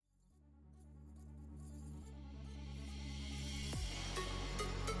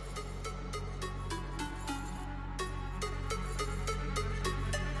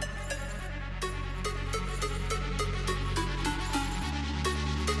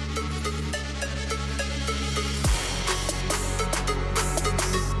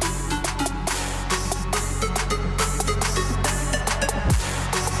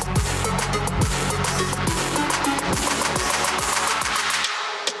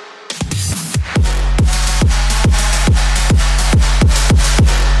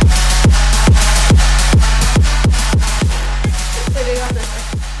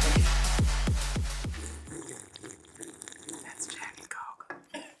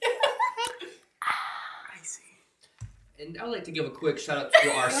And I would like to give a quick shout out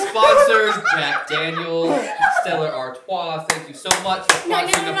to our sponsors, Jack Daniels, Stella Artois. Thank you so much for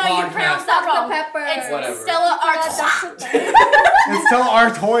sponsoring the podcast. You pronounced that wrong. Pepper. It's whatever. Stella Artois. It's Stella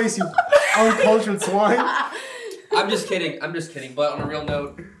Artois, you uncultured swine. I'm just kidding. But on a real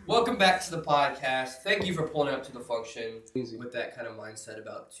note, welcome back to the podcast. Thank you for pulling up to the function with that kind of mindset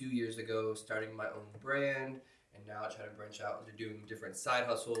about 2 years ago, starting my own brand, and now trying to branch out into doing different side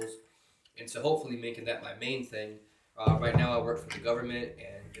hustles. And so hopefully making that my main thing. Right now I work for the government,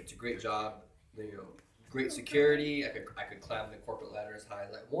 and it's a great job. Great security. I could climb the corporate ladder as high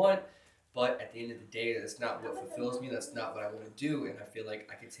as I want. But at the end of the day, that's not what fulfills me. That's not what I want to do. And I feel like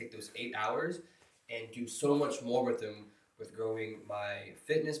I could take those 8 hours and do so much more with them, with growing my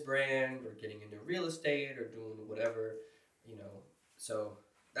fitness brand or getting into real estate or doing whatever, So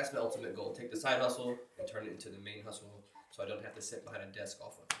that's my ultimate goal. Take the side hustle and turn it into the main hustle so I don't have to sit behind a desk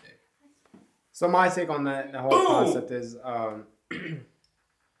all fucking day. So my take on the whole concept is,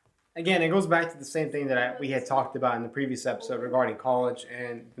 again, it goes back to the same thing that we had talked about in the previous episode regarding college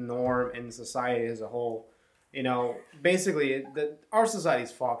and the norm and society as a whole. Basically, our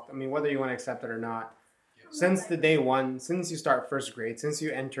society's fucked. I mean, whether you want to accept it or not. Since the day one, since you start first grade, since you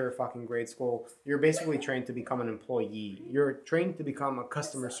enter fucking grade school, you're basically trained to become an employee. You're trained to become a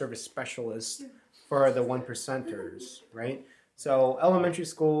customer service specialist for the 1%ers, right? So elementary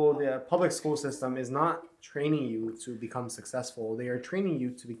school, the public school system is not training you to become successful. They are training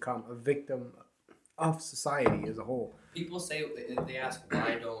you to become a victim of society as a whole. People say, they ask,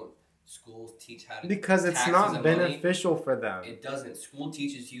 why don't schools teach how to because it's not beneficial for them. It doesn't. School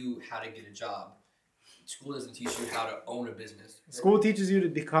teaches you how to get a job. School doesn't teach you how to own a business. School teaches you to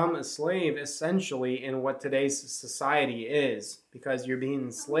become a slave, essentially, in what today's society is, because you're being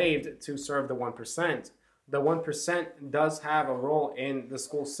enslaved to serve the 1%. The 1% does have a role in the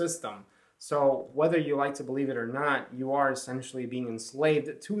school system. So whether you like to believe it or not, you are essentially being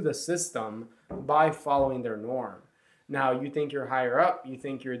enslaved to the system by following their norm. Now, you think you're higher up, you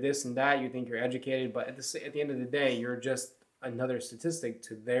think you're this and that, you think you're educated, but at the end of the day, you're just another statistic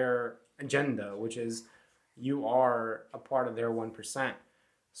to their agenda, which is you are a part of their 1%.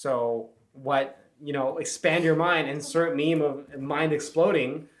 So expand your mind, insert meme of mind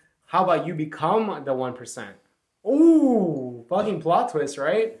exploding. How about you become the 1%? Ooh, fucking plot twist,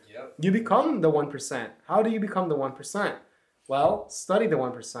 right? Yep. You become the 1%. How do you become the 1%? Well, study the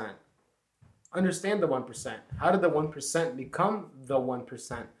 1%. Understand the 1%. How did the 1% become the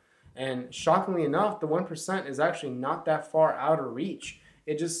 1%? And shockingly enough, the 1% is actually not that far out of reach.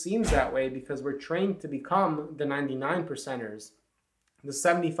 It just seems that way because we're trained to become the 99%ers, the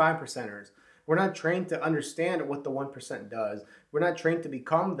 75%ers. We're not trained to understand what the 1% does. We're not trained to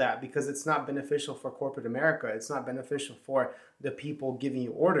become that because it's not beneficial for corporate America. It's not beneficial for the people giving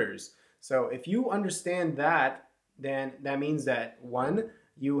you orders. So if you understand that, then that means that, one,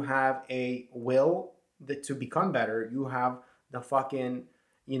 you have a will to become better. You have the fucking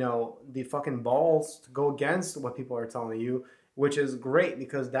balls to go against what people are telling you, which is great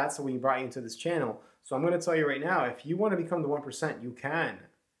because that's what we brought you into this channel. So I'm going to tell you right now, if you want to become the 1%, you can.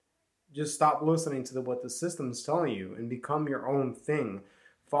 Just stop listening to what the system's telling you and become your own thing.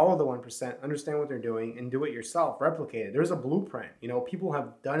 Follow the 1%, understand what they're doing, and do it yourself. Replicate it. There's a blueprint. People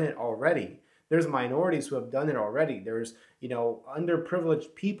have done it already. There's minorities who have done it already. There's,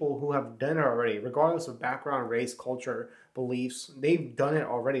 underprivileged people who have done it already, regardless of background, race, culture, beliefs. They've done it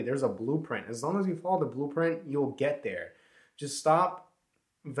already. There's a blueprint. As long as you follow the blueprint, you'll get there. Just stop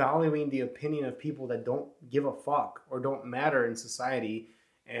valuing the opinion of people that don't give a fuck or don't matter in society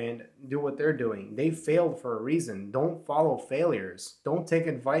and do what they're doing. They failed for a reason. Don't follow failures. Don't take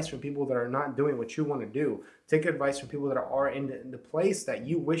advice from people that are not doing what you want to do. Take advice from people that are in the place that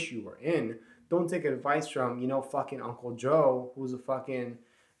you wish you were in. Don't take advice from, fucking Uncle Joe, who's a fucking,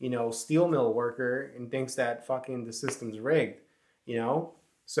 steel mill worker and thinks that fucking the system's rigged,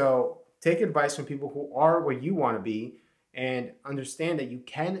 So take advice from people who are what you want to be. And understand that you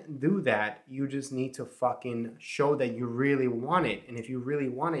can do that. You just need to fucking show that you really want it. And if you really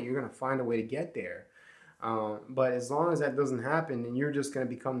want it, you're going to find a way to get there. But as long as that doesn't happen, then you're just going to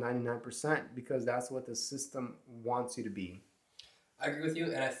become 99% because that's what the system wants you to be. I agree with you.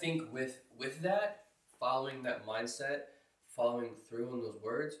 And I think with that, following that mindset, following through on those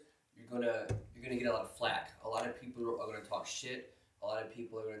words, you're gonna get a lot of flack. A lot of people are going to talk shit. A lot of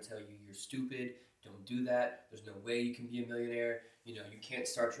people are going to tell you you're stupid. Don't do that. There's no way you can be a millionaire. You can't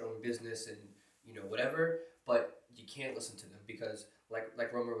start your own business and, whatever. But you can't listen to them because,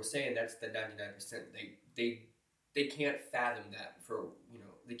 like Romer was saying, that's the 99%. They can't fathom that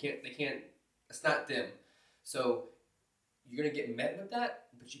they can't. It's not them. So you're gonna get met with that,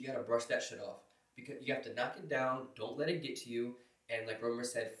 but you gotta brush that shit off. because you have to knock it down. Don't let it get to you. And like Romer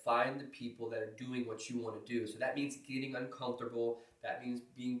said, find the people that are doing what you want to do. So that means getting uncomfortable. That means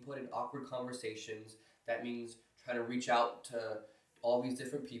being put in awkward conversations. That means trying to reach out to all these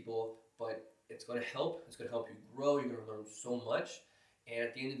different people. But it's going to help. It's going to help you grow. You're going to learn so much. And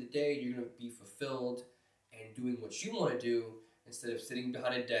at the end of the day, you're going to be fulfilled and doing what you want to do instead of sitting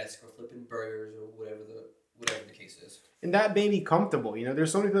behind a desk or flipping burgers or whatever the case is. And that may be comfortable. You know,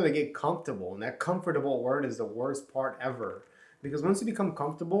 there's so many people that get comfortable, and that comfortable word is the worst part ever. Because once you become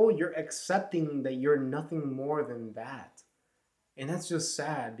comfortable, you're accepting that you're nothing more than that. And that's just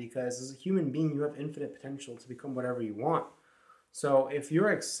sad, because as a human being, you have infinite potential to become whatever you want. So if you're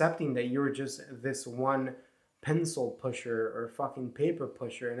accepting that you're just this one pencil pusher or fucking paper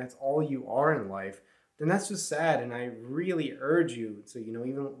pusher, and that's all you are in life, then that's just sad. And I really urge you to, you know,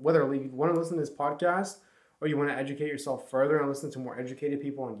 even whether you want to listen to this podcast or you want to educate yourself further and listen to more educated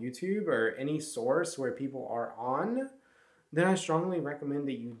people on YouTube or any source where people are on, then I strongly recommend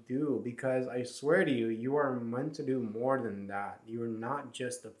that you do, because I swear to you, you are meant to do more than that. You're not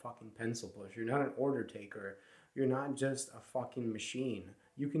just a fucking pencil pusher. You're not an order taker. You're not just a fucking machine.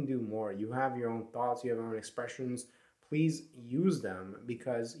 You can do more. You have your own thoughts. You have your own expressions. Please use them,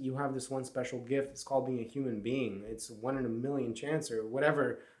 because you have this one special gift. It's called being a human being. It's 1 in a million chance, or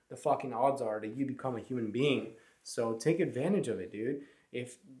whatever the fucking odds are, that you become a human being. So take advantage of it, dude.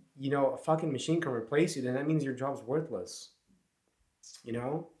 If, you know, a fucking machine can replace you, then that means your job's worthless. You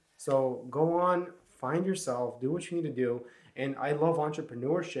know? So go on, find yourself, do what you need to do. And I love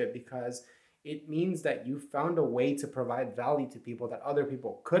entrepreneurship because it means that you found a way to provide value to people that other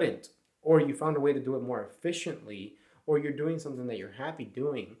people couldn't, or you found a way to do it more efficiently, or you're doing something that you're happy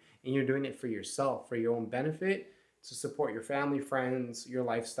doing, and you're doing it for yourself, for your own benefit, to support your family, friends, your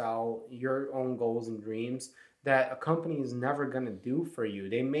lifestyle, your own goals and dreams, that a company is never going to do for you.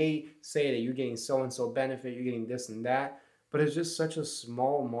 They may say that you're getting so-and-so benefit, you're getting this and that, but it's just such a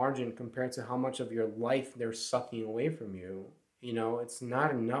small margin compared to how much of your life they're sucking away from you. You know, it's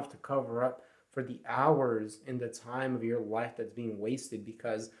not enough to cover up for the hours and the time of your life that's being wasted,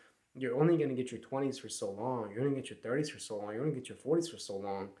 because you're only going to get your 20s for so long. You're going to get your 30s for so long. You're going to get your 40s for so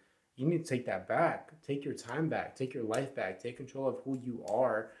long. You need to take that back. Take your time back. Take your life back. Take control of who you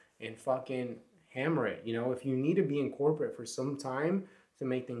are and fucking hammer it. You know, if you need to be in corporate for some time to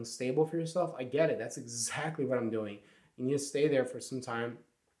make things stable for yourself, I get it. That's exactly what I'm doing. You need to stay there for some time,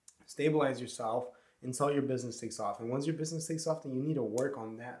 stabilize yourself until your business takes off. And once your business takes off, then you need to work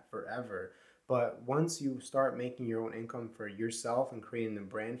on that forever. But once you start making your own income for yourself and creating a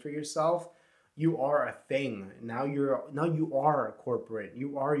brand for yourself, you are a thing. Now you are a corporate.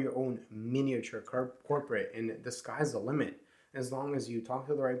 You are your own miniature corporate, and the sky's the limit. As long as you talk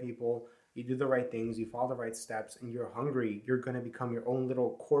to the right people, you do the right things, you follow the right steps, and you're hungry, you're going to become your own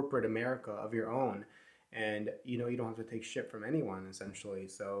little corporate America of your own. And, you know, you don't have to take shit from anyone, essentially.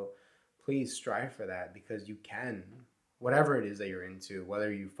 So please strive for that, because you can. Whatever it is that you're into,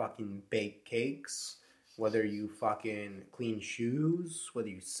 whether you fucking bake cakes, whether you fucking clean shoes, whether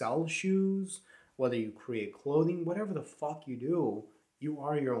you sell shoes, whether you create clothing, whatever the fuck you do, you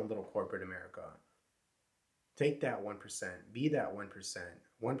are your own little corporate America. Take that 1%. Be that 1%.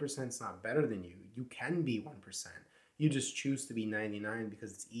 1% is not better than you. You can be 1%. You just choose to be 99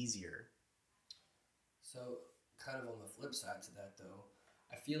 because it's easier. So, kind of on the flip side to that, though,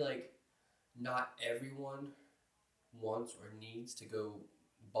 I feel like not everyone wants or needs to go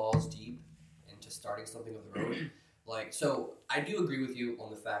balls deep into starting something of their own. Like, so I do agree with you on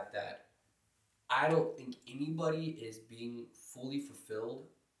the fact that I don't think anybody is being fully fulfilled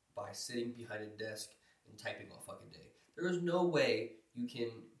by sitting behind a desk and typing all fucking day. There is no way you can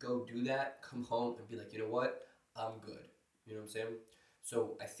go do that, come home, and be like, you know what, I'm good. You know what I'm saying?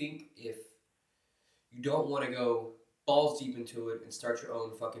 So I think if you don't want to go balls deep into it and start your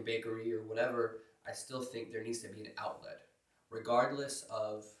own fucking bakery or whatever, I still think there needs to be an outlet. Regardless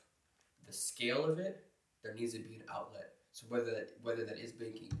of the scale of it, there needs to be an outlet. So whether that is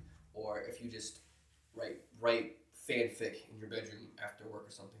baking, or if you just write fanfic in your bedroom after work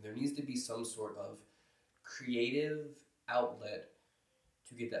or something, there needs to be some sort of creative outlet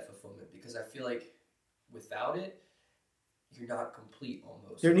to get that fulfillment. Because I feel like without it, you're not complete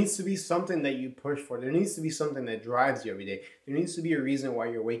almost. There needs to be something that you push for. There needs to be something that drives you every day. There needs to be a reason why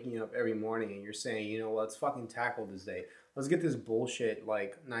you're waking up every morning and you're saying, you know, let's fucking tackle this day. Let's get this bullshit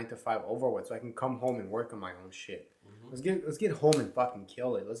like 9 to 5 over with so I can come home and work on my own shit. Mm-hmm. Let's get home and fucking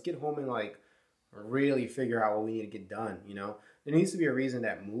kill it. Let's get home and like really figure out what we need to get done, you know? There needs to be a reason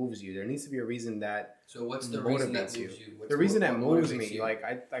that moves you. There needs to be a reason that So what's the reason that moves you? The reason that moves me, like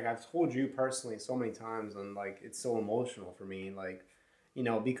I've told you personally so many times, and like it's so emotional for me. Like you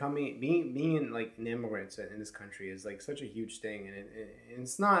know, being like an immigrant in this country is like such a huge thing, and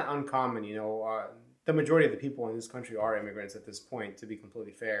it's not uncommon. You know, the majority of the people in this country are immigrants at this point, to be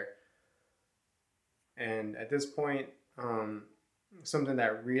completely fair. And at this point, something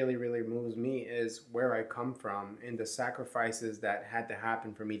that really, really moves me is where I come from and the sacrifices that had to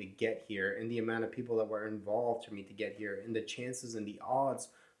happen for me to get here, and the amount of people that were involved for me to get here, and the chances and the odds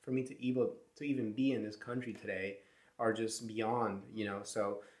for me to even be in this country today are just beyond, you know.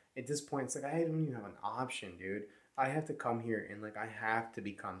 So at this point, it's like I don't even have an option, dude. I have to come here and like I have to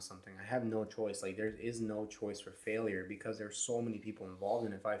become something. I have no choice. Like there is no choice for failure because there's so many people involved,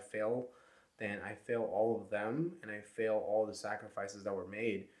 and if I fail, then I fail all of them, and I fail all the sacrifices that were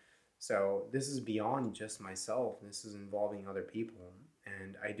made. So this is beyond just myself. This is involving other people,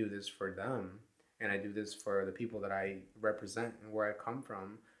 and I do this for them, and I do this for the people that I represent and where I come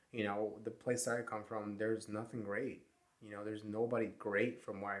from. You know, the place that I come from, there's nothing great. You know, there's nobody great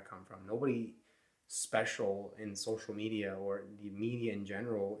from where I come from. Nobody special in social media or the media in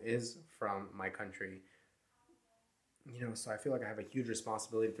general is from my country. You know, so I feel like I have a huge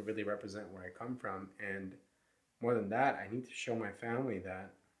responsibility to really represent where I come from. And more than that, I need to show my family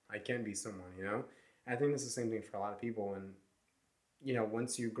that I can be someone, you know? And I think it's the same thing for a lot of people. And, you know,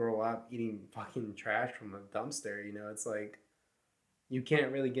 once you grow up eating fucking trash from a dumpster, you know, it's like, you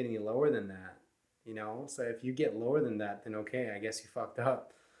can't really get any lower than that, you know? So if you get lower than that, then okay, I guess you fucked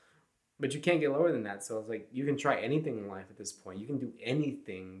up. But you can't get lower than that. So it's like, you can try anything in life at this point. You can do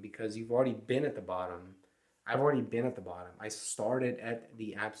anything because you've already been at the bottom. I've already been at the bottom. I started at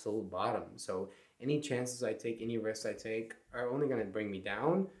the absolute bottom. So any chances I take, any risks I take are only going to bring me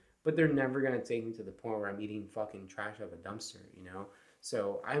down, but they're never going to take me to the point where I'm eating fucking trash out of a dumpster, you know?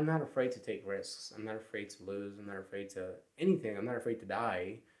 So I'm not afraid to take risks. I'm not afraid to lose. I'm not afraid to anything. I'm not afraid to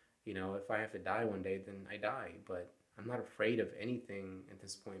die. You know, if I have to die one day, then I die. But I'm not afraid of anything at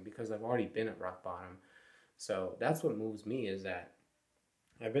this point because I've already been at rock bottom. So that's what moves me, is that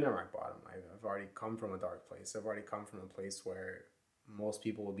I've been at rock bottom. I've already come from a dark place. I've already come from a place where most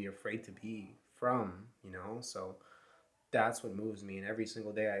people will be afraid to be from, you know? So that's what moves me. And every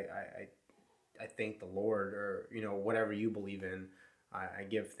single day I thank the Lord, or, you know, whatever you believe in. I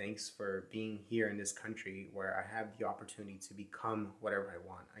give thanks for being here in this country where I have the opportunity to become whatever I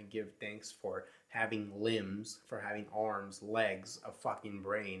want. I give thanks for having limbs, for having arms, legs, a fucking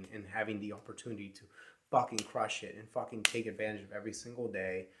brain, and having the opportunity to fucking crush it and fucking take advantage of every single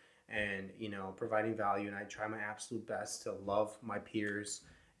day, and, you know, providing value. And I try my absolute best to love my peers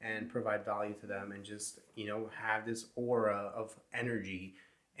and provide value to them, and just, you know, have this aura of energy.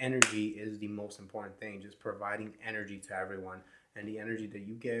 Energy is the most important thing, just providing energy to everyone. And the energy that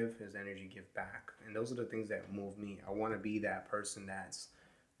you give is energy give back. And those are the things that move me. I want to be that person that's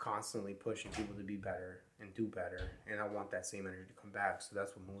constantly pushing people to be better and do better. And I want that same energy to come back. So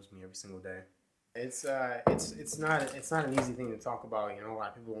that's what moves me every single day. It's not an easy thing to talk about. You know, a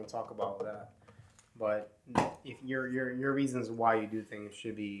lot of people don't talk about that. But if your reasons why you do things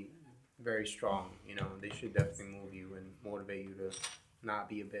should be very strong. You know, they should definitely move you and motivate you to not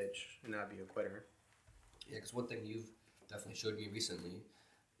be a bitch and not be a quitter. Yeah, because one thing you've definitely showed me recently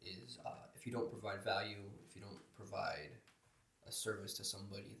is if you don't provide value, if you don't provide a service to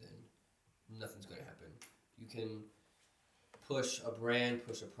somebody, then nothing's going to happen. You can push a brand,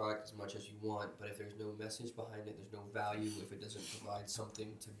 push a product as much as you want, but if there's no message behind it, there's no value, if it doesn't provide something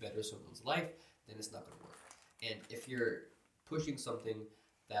to better someone's life, then it's not going to work. And if you're pushing something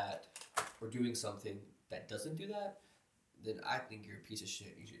that, or doing something that doesn't do that, then I think you're a piece of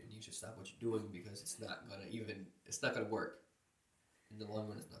shit. You should stop what you're doing, because it's not gonna work. In the long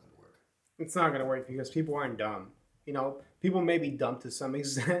run, it's not gonna work. It's not gonna work because people aren't dumb. You know, people may be dumb to some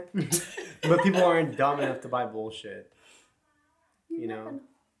extent, but people aren't dumb enough to buy bullshit. You know,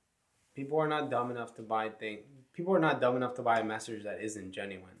 people are not dumb enough to buy things. People are not dumb enough to buy a message that isn't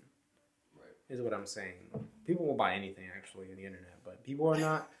genuine. Right. Is what I'm saying. People will buy anything actually on the internet, but people are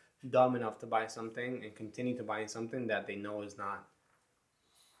not dumb enough to buy something and continue to buy something that they know is not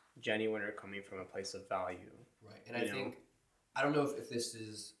genuine or coming from a place of value. Right. And I think, I don't know if this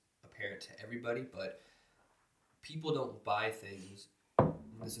is apparent to everybody, but people don't buy things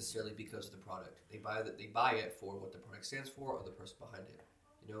necessarily because of the product. They buy it for what the product stands for, or the person behind it.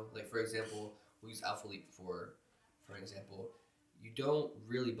 You know, like, for example, we'll use Alpha Leap for an example. You don't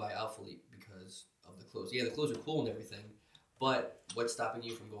really buy Alpha Leap because of the clothes. Yeah, the clothes are cool and everything, but what's stopping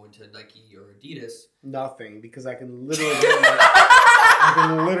you from going to Nike or Adidas? Nothing, because I can literally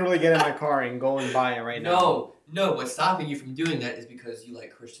get in my car and go and buy it right now. No. What's stopping you from doing that is because you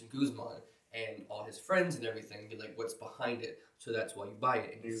like Christian Guzman and all his friends and everything. You're like, what's behind it? So that's why you buy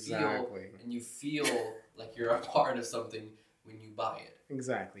it. And you feel like you're a part of something when you buy it.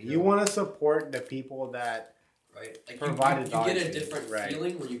 Exactly. You You know? want to support the people that Right? Like provided you value get a to you, different right.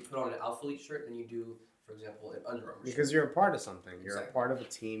 feeling when you put on an Alpha Elite shirt than you do, for example, an Under Armour because shirt. you're a part of something. You're Exactly. a part of a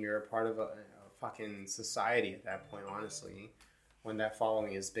team. You're a part of a fucking society at that point, honestly, when that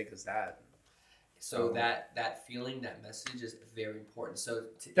following is big as that. So that feeling, that message is very important. So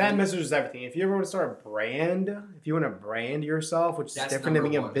That message is everything. If you ever want to start a brand, if you want to brand yourself, which is That's different than number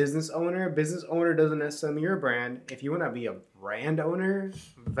being a one. business owner doesn't necessarily mean you're a brand. If you want to be a brand owner,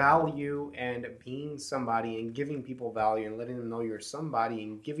 value and being somebody and giving people value and letting them know you're somebody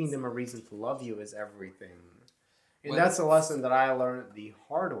and giving them a reason to love you is everything. And that's a lesson that I learned the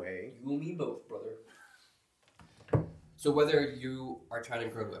hard way. You and me both, brother. So whether you are trying to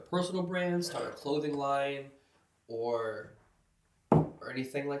grow a personal brand, start a clothing line, or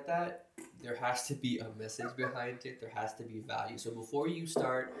anything like that, there has to be a message behind it. There has to be value. So before you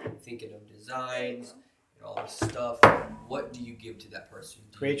start thinking of designs and all this stuff, what do you give to that person?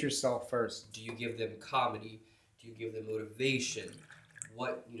 Create yourself first. Do you give them comedy? Do you give them motivation?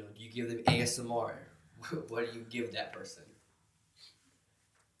 What do you give them ASMR? What do you give that person?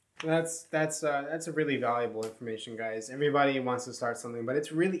 That's a really valuable information, guys. Everybody wants to start something, but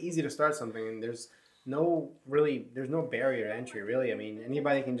it's really easy to start something, and there's no barrier to entry, really. I mean,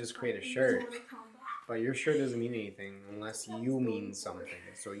 anybody can just create a shirt, but your shirt doesn't mean anything unless you mean something.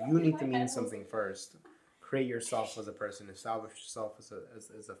 So you need to mean something first. Create yourself as a person, establish yourself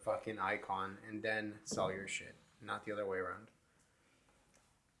as a fucking icon, and then sell your shit, not the other way around.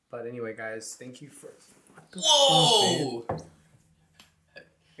 But anyway, guys, thank you for. Whoa!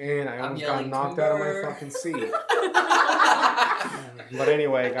 And I I'm almost got yelling knocked out of my timber. fucking seat. But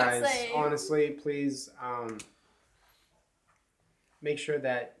anyway, guys, Same. honestly, please make sure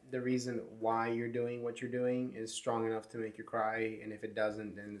that the reason why you're doing what you're doing is strong enough to make you cry. And if it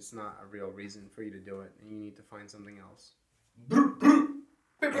doesn't, then it's not a real reason for you to do it. And you need to find something else.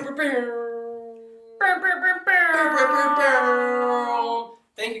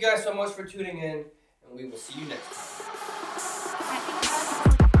 Thank you guys so much for tuning in, and we will see you next time.